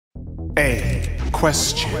A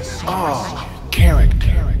question of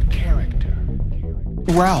character.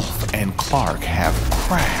 Ralph and Clark have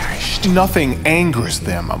crashed. Nothing angers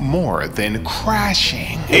them more than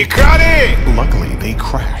crashing. Ikari! Luckily, they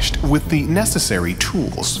crashed with the necessary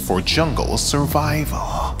tools for jungle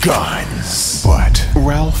survival. Guns. But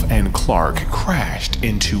Ralph and Clark crashed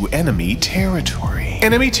into enemy territory.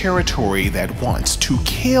 Enemy territory that wants to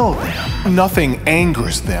kill them. Nothing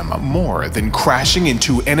angers them more than crashing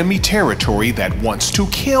into enemy territory that wants to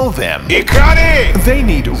kill them. Ikari! They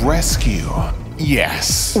need rescue.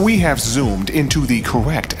 Yes, we have zoomed into the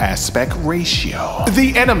correct aspect ratio.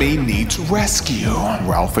 The enemy needs rescue.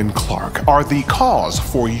 Ralph and Clark are the cause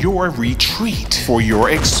for your retreat, for your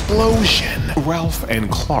explosion. Ralph and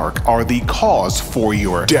Clark are the cause for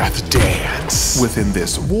your death dance. Within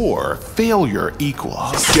this war, failure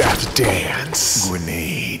equals death dance,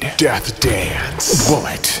 grenade, death dance,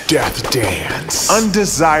 bullet, death dance,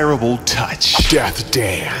 undesirable touch, death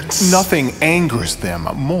dance. Nothing angers them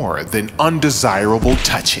more than undesirable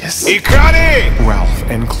touches. Ikari! Ralph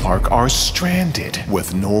and Clark are stranded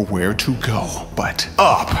with nowhere to go but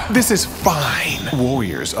up. This is fine.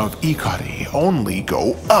 Warriors of Ikari only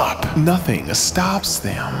go up. Nothing stops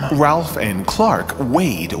them. Ralph and Clark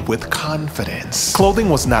wade with confidence. Clothing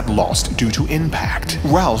was not lost due to impact.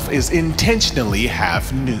 Ralph is intentionally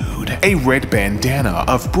half nude. A red bandana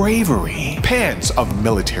of bravery, pants of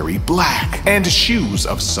military black, and shoes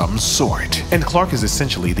of some sort. And Clark is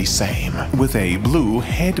essentially the same, with a blue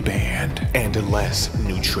headband and less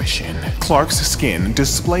nutrition. Clark's skin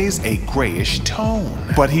displays a grayish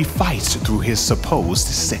tone, but he fights through his supposed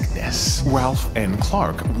sickness. Ralph and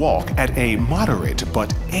Clark walk at a moderate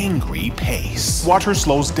but angry pace. Water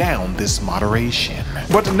slows down this moderation,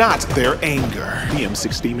 but not their anger. The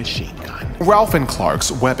M60 machine gun. Ralph and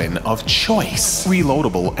Clark's weapon of choice.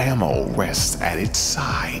 Reloadable ammo rests at its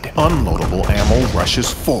side. Unloadable ammo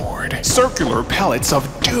rushes forward. Circular pellets of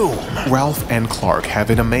doom. Ralph and Clark have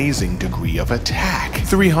an amazing degree of attack.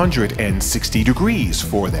 360 degrees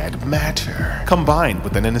for that matter. Combined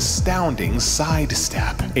with an astounding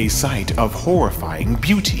sidestep. A sight of horrifying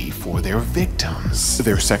beauty for their victims.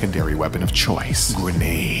 Their secondary weapon of choice.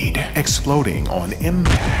 Grenade. Exploding on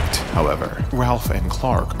impact. However, Ralph and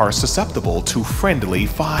Clark are susceptible to friendly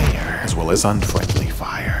fire, as well as unfriendly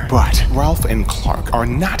fire. But Ralph and Clark are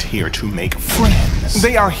not here to make friends.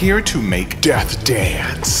 They are here to make death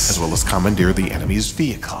dance, as well as commandeer the enemy's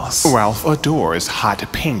vehicles. Ralph adores hot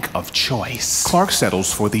pink of choice. Clark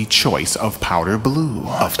settles for the choice of powder blue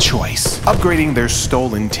of choice, upgrading their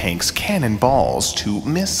stolen tank's cannonballs to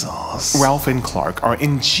missiles. Ralph and Clark are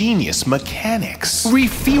ingenious mechanics,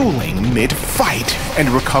 refueling mid-fight and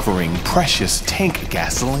recovering precious tank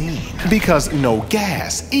gasoline. Because no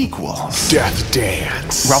gas equals death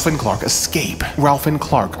dance. Ralph and Clark escape. Ralph and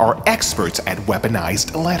Clark are experts at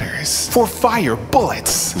weaponized letters. For fire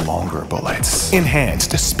bullets, longer bullets,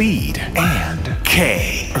 enhanced speed, and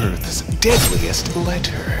K, Earth's deadliest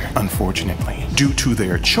letter. Unfortunately, due to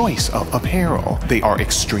their choice of apparel, they are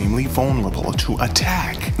extremely vulnerable to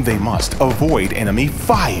attack. They must avoid enemy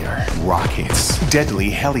fire, rockets, deadly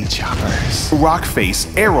heli-choppers, rock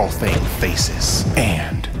face arrow thing faces,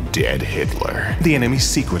 and Dead Hitler, the enemy's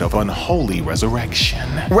secret of unholy resurrection.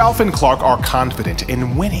 Ralph and Clark are confident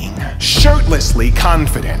in winning, shirtlessly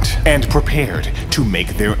confident, and prepared to make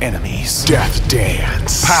their enemies death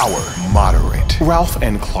dance. Power moderate. Ralph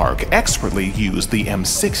and Clark expertly use the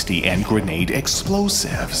M60 and grenade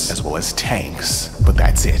explosives, as well as tanks. But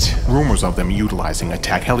that's it. Rumors of them utilizing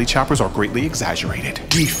attack heli-choppers are greatly exaggerated.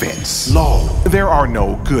 Defense low. There are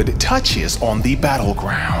no good touches on the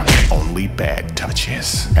battleground, only bad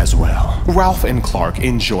touches as well. Ralph and Clark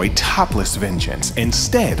enjoy topless vengeance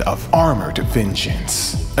instead of armored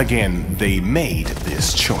vengeance. Again, they made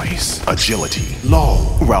this choice. Agility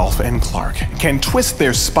low. Ralph and Clark can twist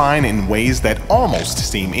their spine in ways that almost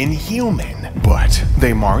seem inhuman, but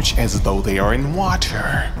they march as though they are in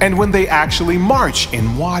water. And when they actually march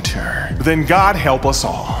in water, then God help us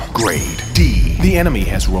all. Grade D. The enemy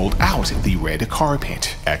has rolled out the red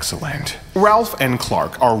carpet. Excellent. Ralph and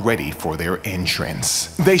Clark are ready for their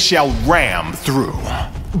entrance. They shall ram through.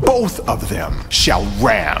 Both of them shall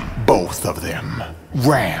ram both of them.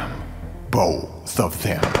 Ram both of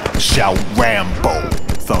them. Shall ram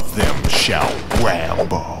both of them. Shall ram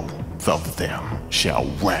both of them. Shall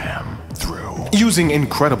ram through. Using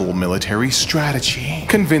incredible military strategy,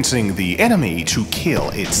 convincing the enemy to kill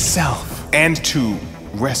itself and to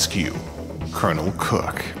rescue Colonel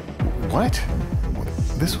Cook. What?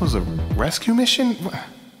 This was a rescue mission?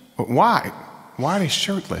 Why? Why are they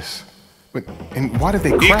shirtless? And why did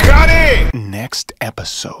they crash? Ikari! Next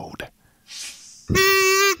episode.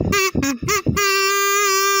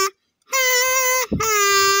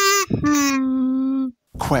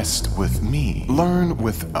 Quest with me. Learn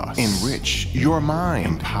with us. Enrich your mind.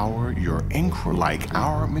 Empower your inquiry like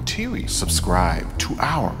our material. Subscribe to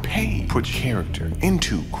our page. Put character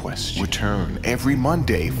into question. Return every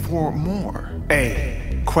Monday for more.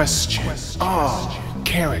 A question.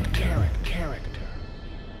 Character.